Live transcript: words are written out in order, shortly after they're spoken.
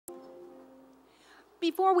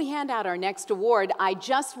Before we hand out our next award, I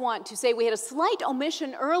just want to say we had a slight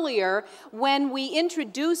omission earlier when we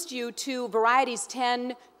introduced you to Variety's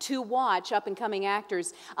 10 to watch up-and-coming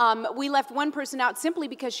actors. We left one person out simply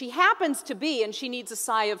because she happens to be, and she needs a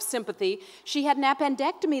sigh of sympathy, she had an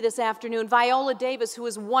appendectomy this afternoon, Viola Davis, who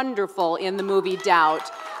is wonderful in the movie Doubt.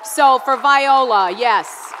 So for Viola,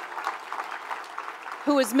 yes,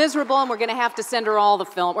 who is miserable, and we're going to have to send her all the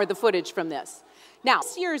film or the footage from this. Now,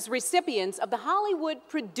 this year's recipients of the Hollywood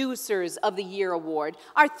Producers of the Year Award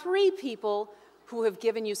are three people who have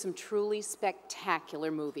given you some truly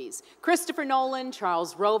spectacular movies: Christopher Nolan,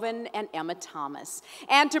 Charles Roven, and Emma Thomas.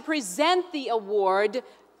 And to present the award,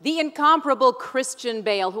 the incomparable Christian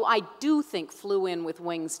Bale, who I do think flew in with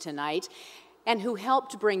wings tonight, and who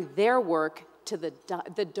helped bring their work to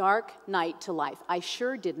the Dark Knight to life. I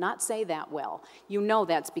sure did not say that well. You know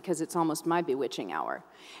that's because it's almost my bewitching hour.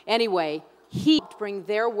 Anyway, he bring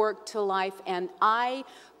their work to life, and I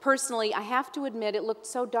personally, I have to admit, it looked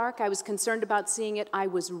so dark, I was concerned about seeing it. I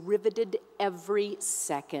was riveted every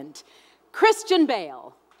second. Christian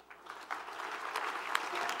Bale.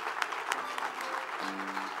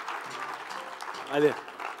 Hi there.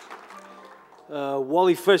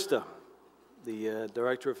 Wally Pfister, the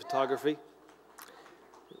director of photography.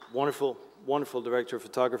 Wonderful, wonderful director of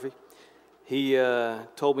photography. He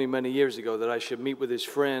told me many years ago that I should meet with his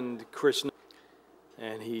friend, Chris,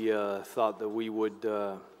 and he thought that we would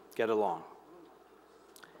get along.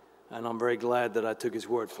 And I'm very glad that I took his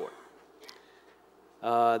word for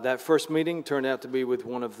it. That first meeting turned out to be with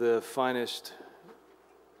one of the finest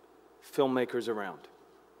filmmakers around.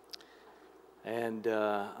 And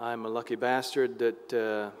I'm a lucky bastard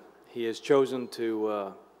that he has chosen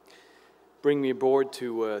to bring me aboard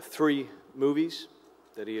to 3 movies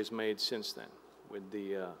that he has made since then, with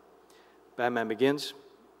the Batman Begins,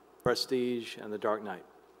 Prestige, and The Dark Knight.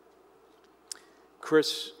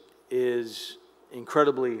 Chris is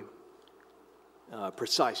incredibly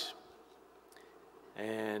precise,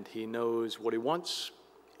 and he knows what he wants,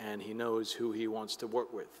 and he knows who he wants to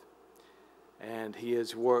work with. And he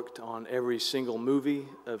has worked on every single movie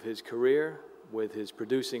of his career with his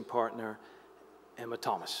producing partner, Emma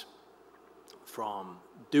Thomas. From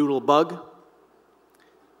Doodlebug,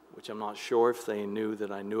 which I'm not sure if they knew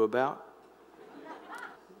that I knew about,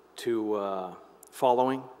 to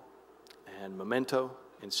Following, and Memento,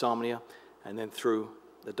 Insomnia, and then through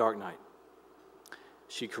The Dark Knight.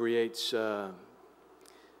 She creates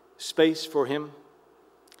space for him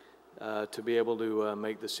to be able to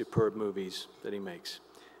make the superb movies that he makes.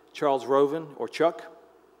 Charles Roven, or Chuck,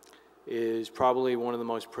 is probably one of the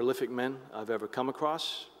most prolific men I've ever come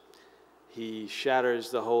across. He shatters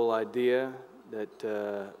the whole idea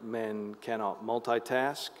that men cannot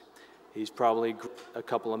multitask. He's probably a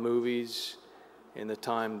couple of movies in the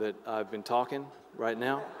time that I've been talking right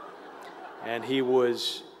now. And he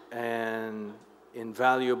was an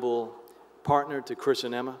invaluable partner to Chris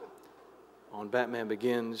and Emma on Batman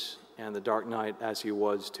Begins and The Dark Knight, as he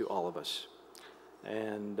was to all of us.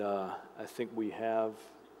 And I think we have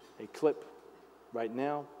a clip right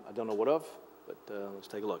now. I don't know what of, but let's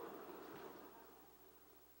take a look.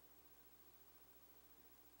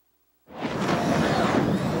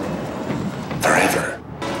 Forever.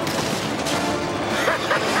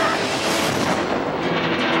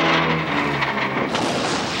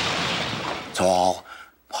 It's all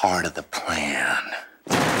part of the plan.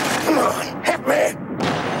 Come on, hit me!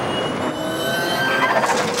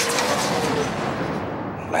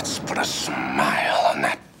 Let's put a smile on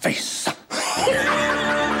that face.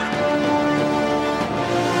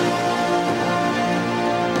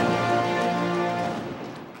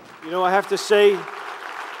 You know, I have to say,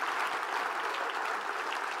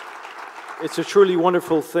 it's a truly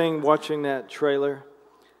wonderful thing watching that trailer.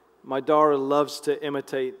 My daughter loves to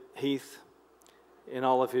imitate Heath in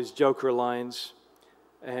all of his Joker lines,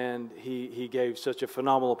 and he gave such a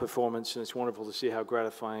phenomenal performance, and it's wonderful to see how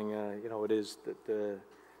gratifying you know, it is that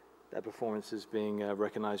that performance is being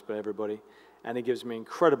recognized by everybody. And it gives me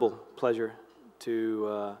incredible pleasure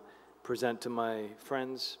to present to my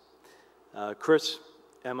friends, Chris,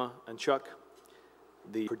 Emma, and Chuck,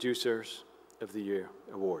 the Producers of the Year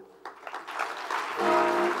Award.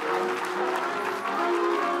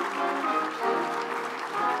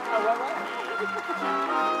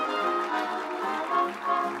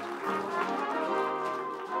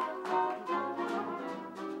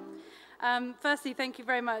 Firstly, thank you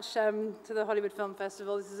very much to the Hollywood Film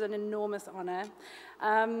Festival. This is an enormous honor.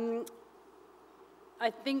 I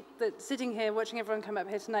think that sitting here, watching everyone come up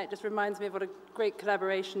here tonight, just reminds me of what a great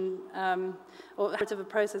collaboration or part of a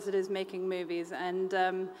process it is making movies. And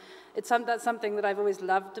that's something that I've always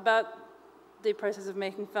loved about the process of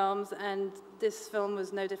making films, and this film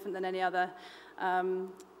was no different than any other.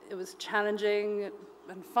 It was challenging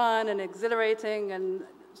and fun and exhilarating and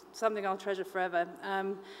something I'll treasure forever.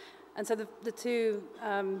 And so the two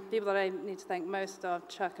people that I need to thank most are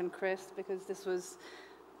Chuck and Chris, because this was,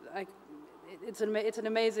 it's an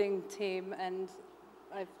amazing team, and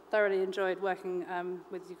I've thoroughly enjoyed working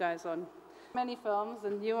with you guys on many films,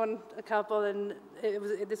 and you on a couple, and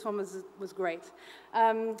this one was great.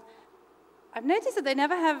 I've noticed that they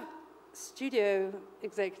never have studio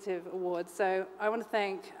executive awards, so I want to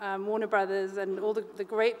thank Warner Brothers and all the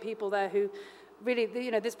great people there who really,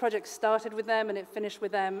 this project started with them and it finished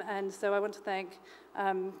with them, and so I want to thank,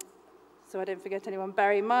 so I don't forget anyone,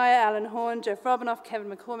 Barry Meyer, Alan Horn, Jeff Robinoff, Kevin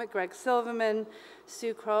McCormick, Greg Silverman,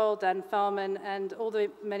 Sue Kroll, Dan Fellman, and all the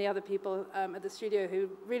many other people at the studio who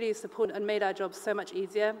really supported and made our job so much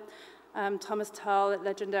easier. Thomas Tull at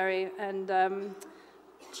Legendary, and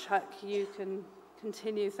Chuck, you can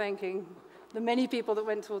continue thanking the many people that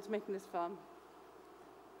went towards making this film.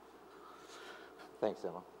 Thanks,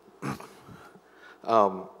 Emma.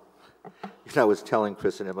 I was telling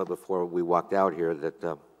Chris and Emma before we walked out here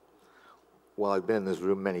that while I've been in this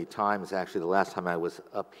room many times, actually the last time I was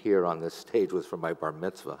up here on this stage was for my bar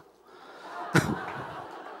mitzvah.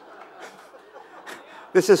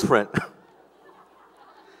 This is Sprint.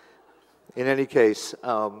 In any case,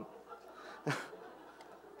 I'm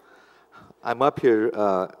up here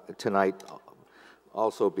tonight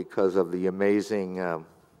also because of the amazing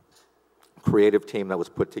creative team that was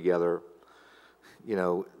put together.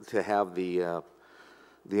 To have the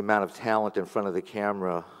amount of talent in front of the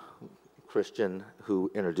camera, Christian,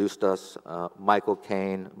 who introduced us, Michael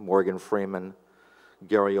Caine, Morgan Freeman,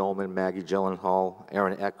 Gary Oldman, Maggie Gyllenhaal,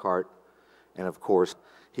 Aaron Eckhart, and of course,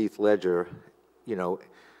 Heath Ledger.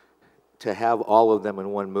 To have all of them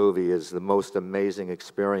in one movie is the most amazing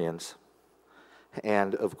experience.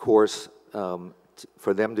 And of course,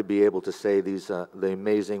 for them to be able to say the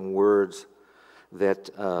amazing words that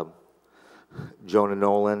Jonah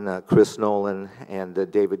Nolan, Chris Nolan, and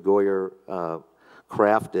David Goyer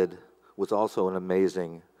crafted was also an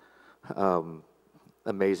amazing,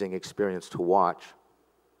 amazing experience to watch.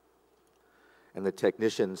 And the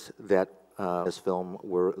technicians that this film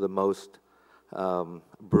were the most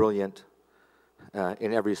brilliant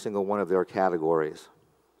in every single one of their categories.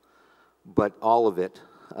 But all of it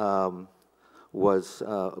was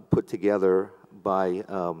put together by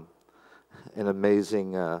an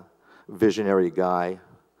amazing visionary guy,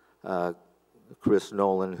 Chris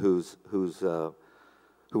Nolan, who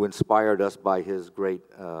inspired us by his great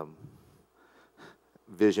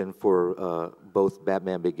vision for both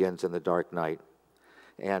Batman Begins and The Dark Knight.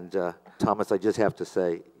 And Thomas, I just have to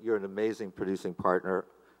say, you're an amazing producing partner.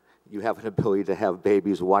 You have an ability to have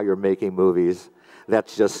babies while you're making movies.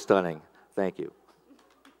 That's just stunning. Thank you.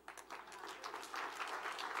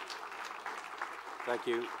 Thank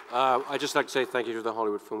you. I'd just like to say thank you to the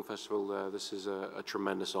Hollywood Film Festival. This is a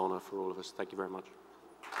tremendous honor for all of us. Thank you very much.